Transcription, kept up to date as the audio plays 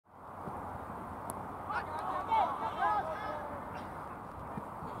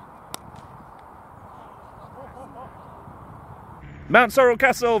Mountsorrel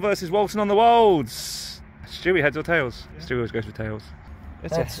Castle versus Walton on the Wolds. Stewie, heads or tails? Stewie always goes for tails.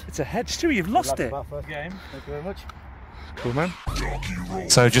 It's a head. Stewie, you've lost it. Game. Thank you very much. Cool, man.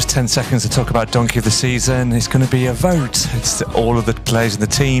 So just 10 seconds to talk about Donkey of the Season. It's going to be a vote. It's all of the players in the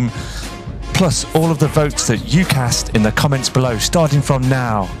team, plus all of the votes that you cast in the comments below, starting from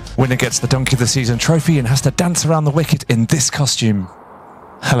now. Winner gets the Donkey of the Season trophy and has to dance around the wicket in this costume.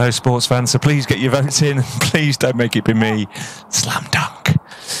 Hello, sports fans, so please get your votes in. Please don't make it be me. Slam dunk.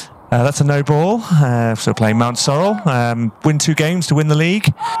 That's a no ball. So playing Mountsorrel. Win 2 games to win the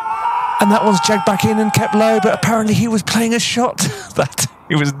league. And that one's jagged back in and kept low, but apparently he was playing a shot.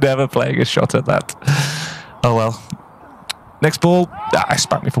 He was never playing a shot at that. Oh well. Next ball. I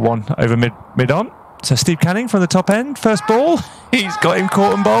spanked me for 1 over mid-on. So Steve Canning from the top end. First ball. He's got him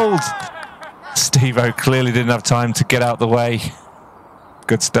caught and bowled. Steve-O clearly didn't have time to get out the way.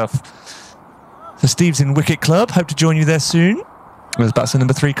 Good stuff. So Steve's in Wicket Club. Hope to join you there soon. As batsman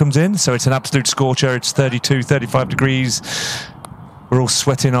number 3 comes in. So it's an absolute scorcher. It's 32, 35 degrees. We're all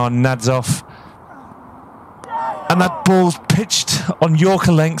sweating our nads off. And that ball's pitched on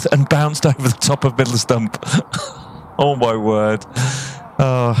Yorker length and bounced over the top of middle stump. Oh my word.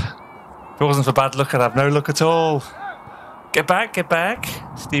 Oh, if it wasn't for bad luck, I'd have no luck at all. Get back, get back.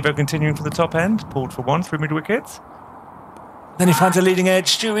 Steve-O continuing for the top end. Pulled for 1 through mid-wicket. Then he finds a leading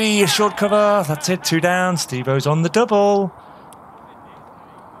edge. Stewie, a short cover. That's it, 2 down. Steve-O's on the double.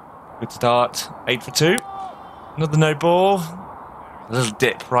 Good start. 8 for 2. Another no ball. A little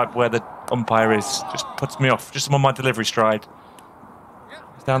dip right where the umpire is. Just puts me off. Just on my delivery stride.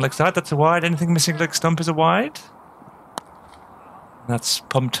 It's down leg side. That's a wide. Anything missing leg stump is a wide. That's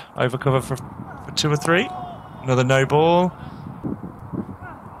pumped over cover for 2 or 3. Another no ball.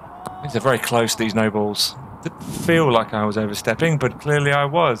 These are very close, these no balls. Didn't feel like I was overstepping, but clearly I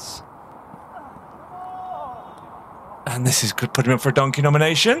was. And this is good, putting him up for a donkey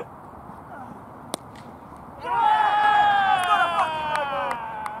nomination.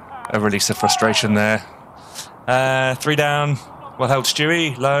 A release of frustration there. 3 down. Well held,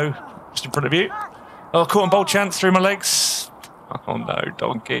 Stewie. Low. Just in front of you. Oh, caught and bowl chance through my legs. Oh no,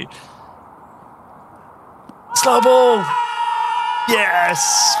 donkey. Slow ball.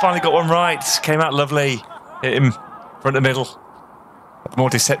 Yes. Finally got one right. Came out lovely. Hit him front of middle. More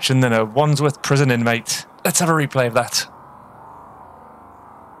deception than a Wandsworth prison inmate. Let's have a replay of that.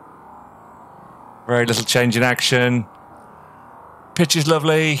 Very little change in action. Pitch is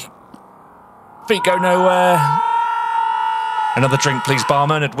lovely. Feet go nowhere. Another drink, please,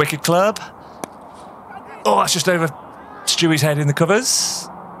 barman, at Wicket Club. Oh, that's just over Stewie's head in the covers.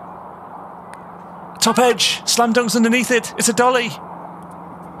 Top edge. Slam dunks underneath it. It's a dolly.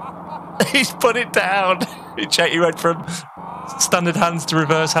 He's put it down. He went from standard hands to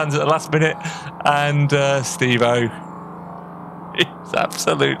reverse hands at the last minute. And Steve-O, he's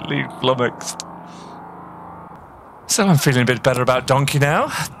absolutely flummoxed. So I'm feeling a bit better about donkey now,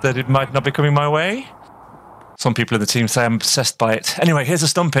 that it might not be coming my way. Some people in the team say I'm obsessed by it. Anyway, here's a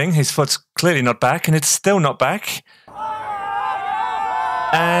stumping. His foot's clearly not back, and it's still not back.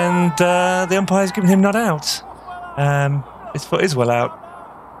 And the umpire's given him not out. His foot is well out.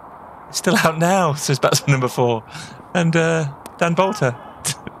 It's still out now, says batsman number 4. And Dan Bolter.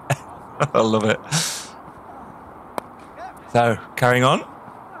 I love it. So, carrying on.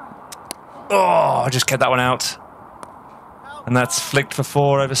 Oh, I just kept that one out. And that's flicked for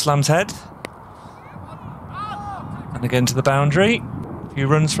 4 over Slam's head. And again to the boundary. A few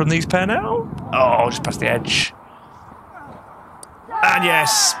runs from these pair now. Oh, just past the edge. And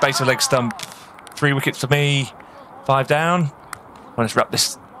yes, base of leg stump. 3 wickets for me. 5 down. Well, let's wrap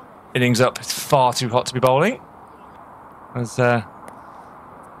this innings up. It's far too hot to be bowling. As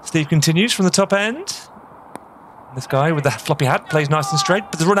Steve continues from the top end. This guy with the floppy hat plays nice and straight,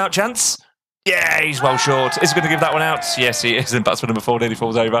 but there's a run-out chance. Yeah, he's well short. Is he going to give that one out? Yes, he is. And batsman number 4 nearly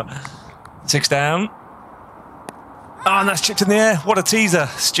falls over. 6 down. Oh, and that's chipped in the air. What a teaser.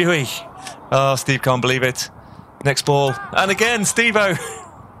 Stewie. Oh, Steve can't believe it. Next ball. And again, Steve-O.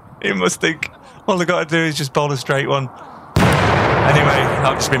 He must think all they've got to do is just bowl a straight one. Anyway,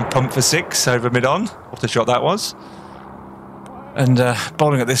 I've just been pumped for 6 over mid-on. What a shot that was. And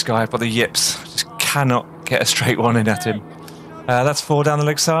bowling at this guy, I've got the yips. Just cannot get a straight one in at him. That's 4 down the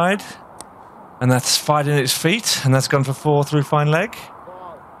leg side. And that's 5 in at his feet. And that's gone for 4 through fine leg.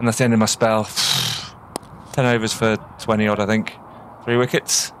 And that's the end of my spell. 10 overs for 20 odd, I think. 3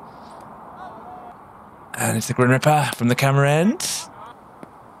 wickets. And it's the Grin Ripper from the camera end.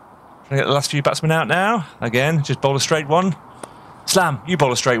 Trying to get the last few batsmen out now. Again, just bowl a straight one. Slam, you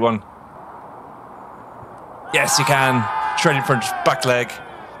bowl a straight one. Yes, you can. Straight in front, back leg.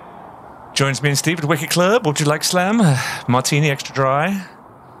 Joins me and Steve at Wicket Club. What would you like, Slam? Martini, extra dry.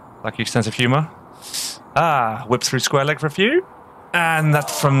 Like your sense of humour. Whip through square leg for a few. And that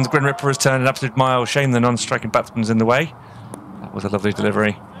from the Grim Ripper has turned an absolute mile. Shame the non-striking batsman's in the way. That was a lovely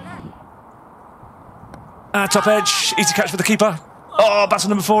delivery. Top edge, easy catch for the keeper. Oh, batsman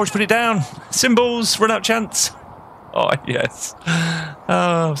number 4 has put it down. Symbols, run out chance. Oh, yes.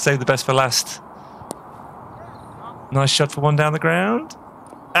 Oh, save the best for last. Nice shot for one down the ground.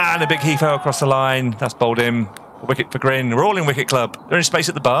 And a big heave-ho across the line. That's bowled him. A wicket for Grin. We're all in Wicket Club. There is space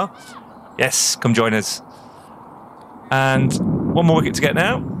at the bar. Yes, come join us. And one more wicket to get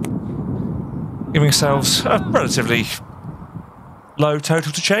now. Giving ourselves a relatively low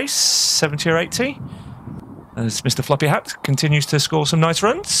total to chase. 70 or 80. As Mr. Floppy Hat continues to score some nice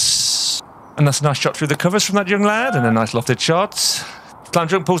runs. And that's a nice shot through the covers from that young lad. And a nice lofted shot. Slam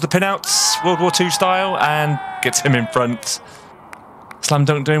Dunk pulls the pin out, World War II style, and gets him in front. Slam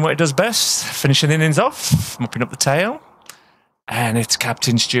Dunk doing what he does best, finishing the innings off, mopping up the tail. And it's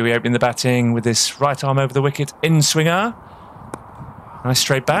Captain Stewie opening the batting with this right arm over the wicket in swinger. Nice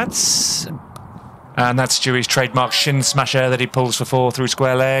straight bats. And that's Stewie's trademark shin smasher that he pulls for 4 through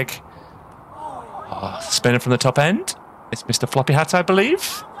square leg. Oh, spinner from the top end. It's Mr. Floppy Hat, I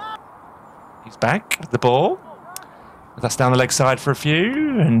believe. He's back at the ball. That's down the leg side for a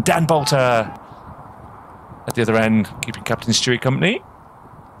few. And Dan Bolter at the other end, keeping Captain Stewie company.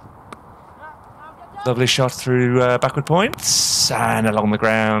 Lovely shot through backward points. And along the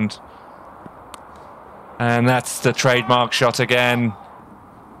ground. And that's the trademark shot again.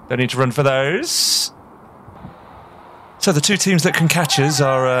 Don't need to run for those. So the two teams that can catch us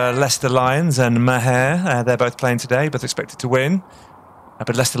are Leicester Lions and Maher. They're both playing today, both expected to win.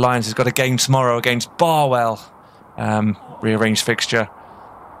 But Leicester Lions has got a game tomorrow against Barwell. Rearranged fixture.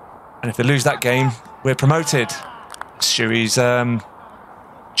 And if they lose that game, we're promoted. Stewie's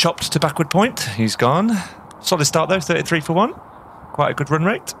chopped to backward point. He's gone. Solid start though, 33 for 1. Quite a good run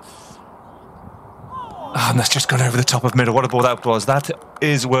rate. And that's just gone over the top of middle. What a ball that was. That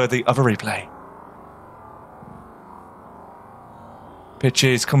is worthy of a replay.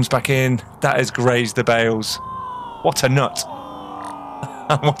 Pitches, comes back in. That has grazed the bails. What a nut.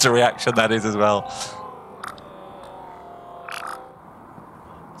 And what a reaction that is as well.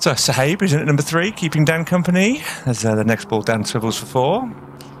 So Sahib is in at number 3, keeping Dan company. As the next ball, Dan swivels for 4.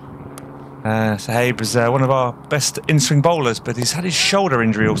 Sahib is one of our best in-swing bowlers, but he's had his shoulder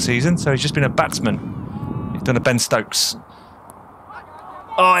injury all season, so he's just been a batsman. He's done a Ben Stokes.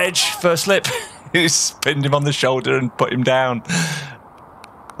 Oh, edge, first slip. He's spinned him on the shoulder and put him down.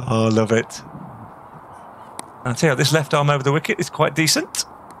 Oh, love it. I'll tell you what, this left arm over the wicket is quite decent.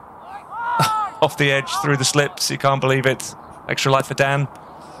 Off the edge, through the slips, you can't believe it. Extra light for Dan.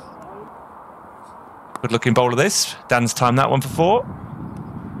 Good looking bowler this. Dan's timed that one for 4.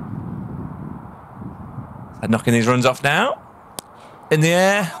 And knocking these runs off now. In the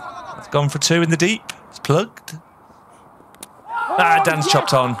air. It's gone for 2 in the deep. It's plugged. Dan's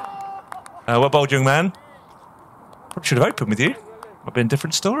chopped on. Well bowled, young man. Probably should have opened with you. Might have been a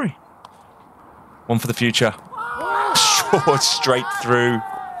different story. One for the future. Short straight through.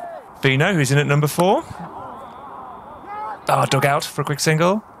 Fino, who's in at number 4. Dug out for a quick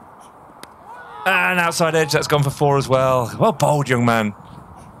single. And outside edge, that's gone for 4 as well. Well bowled, young man.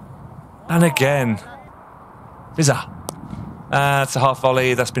 And again. Vizza. That's a half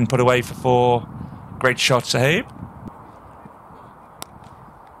volley. That's been put away for 4. Great shot, Sahib.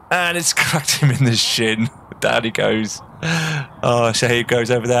 And it's cracked him in the shin. Down he goes. Oh, Sahib goes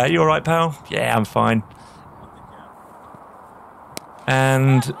over there. You all right, pal? Yeah, I'm fine.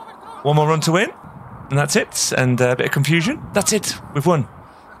 And one more run to win. And that's it. And a bit of confusion. That's it. We've won.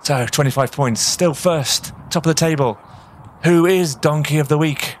 So, 25 points. Still first. Top of the table. Who is Donkey of the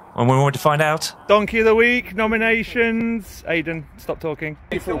Week? And we want to find out. Donkey of the Week, nominations. Aidan, stop talking.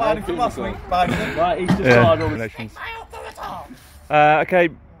 Nominations. Okay,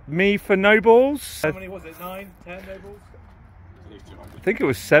 me for no balls. How many was it? 9, 10 no balls? I think it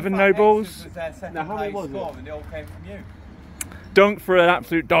was 7 no balls. Now, how many was it? And they all came from you. Dunk for an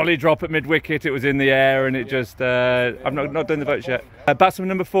absolute dolly drop at mid-wicket. It was in the air and it just... I've not done the votes yet. Batsman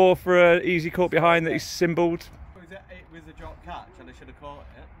number 4 for an easy caught behind that he's symboled. It was a drop catch and I should have caught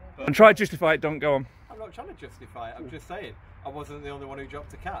it. But And try to justify it, Dunk, go on. I'm not trying to justify it, I'm just saying I wasn't the only one who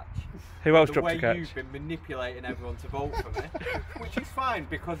dropped a catch. Who else dropped a The catch? way you've been manipulating everyone to vote for me, which is fine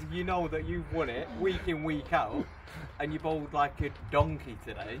because you know that you've won it week in, week out, and you bowled like a donkey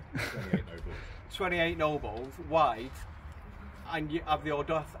today. 28 no balls. 28 no balls, wide. and you have the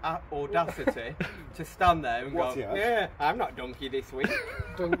audacity to stand there and go, yeah, I'm not donkey this week.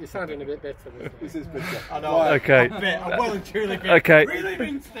 You're sounding a bit better this week. This is better. I know. Okay. I'm well and truly bit. Okay. Reel him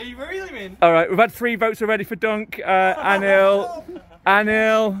in, Steve, reel him in. All right, we've had 3 votes already for Dunk. Anil,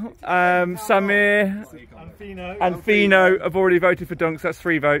 Samir, and Fino have already voted for Dunk, so that's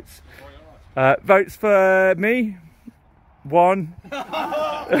 3 votes. Votes for me? 1.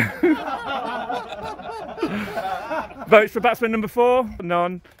 Votes for batsman number 4?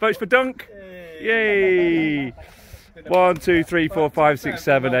 None. Votes for Dunk? Yay! 1, 2, 3, 4, 5, 6,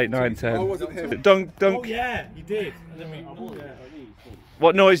 7, 8, 9, 10. Dunk. Oh yeah, you did.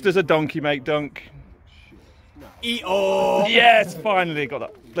 What noise does a donkey make, Dunk? E-oh! Yes, finally got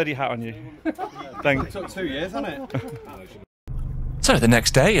that bloody hat on you. Thanks. It took 2 years, hasn't it? So the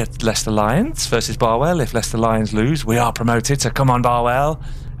next day at Leicester Lions versus Barwell. If Leicester Lions lose, we are promoted. So come on, Barwell.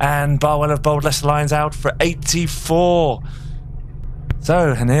 And Barwell have bowled Leicester Lions out for 84.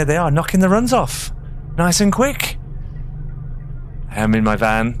 So, and here they are, knocking the runs off. Nice and quick. I'm in my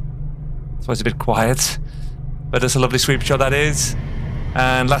van. So it's a bit quiet. But it's a lovely sweep shot that is.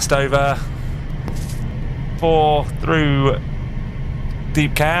 And last over. 4 through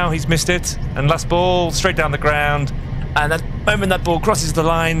deep cow. He's missed it. And last ball straight down the ground. And the moment that ball crosses the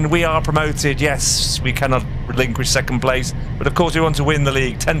line, we are promoted. Yes, we cannot relinquish second place. But of course, we want to win the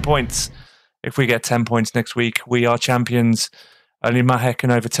league. 10 points. If we get 10 points next week, we are champions. Only Maher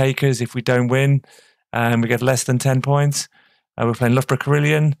can overtake us if we don't win. And we get less than 10 points. We're playing Loughborough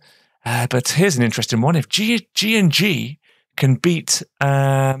Carillion. But here's an interesting one. If G&G can beat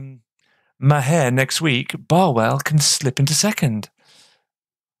Maher next week, Barwell can slip into second.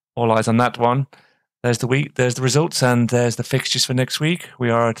 All eyes on that one. There's the results, and there's the fixtures for next week.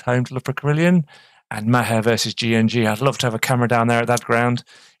 We are at home to Loughborough Carillion, and Maher versus G&G. I'd love to have a camera down there at that ground.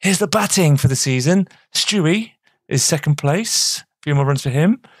 Here's the batting for the season. Stewie is second place. A few more runs for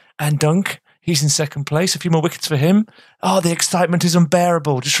him. And Dunk, he's in second place. A few more wickets for him. Oh, the excitement is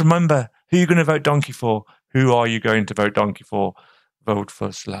unbearable. Just remember, who you're going to vote Donkey for. Who are you going to vote Donkey for? Vote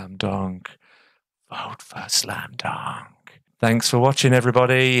for Slam Dunk. Vote for Slam Dunk. Thanks for watching,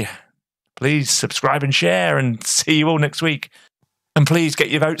 everybody. Please subscribe and share, and see you all next week. And please get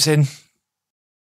your votes in.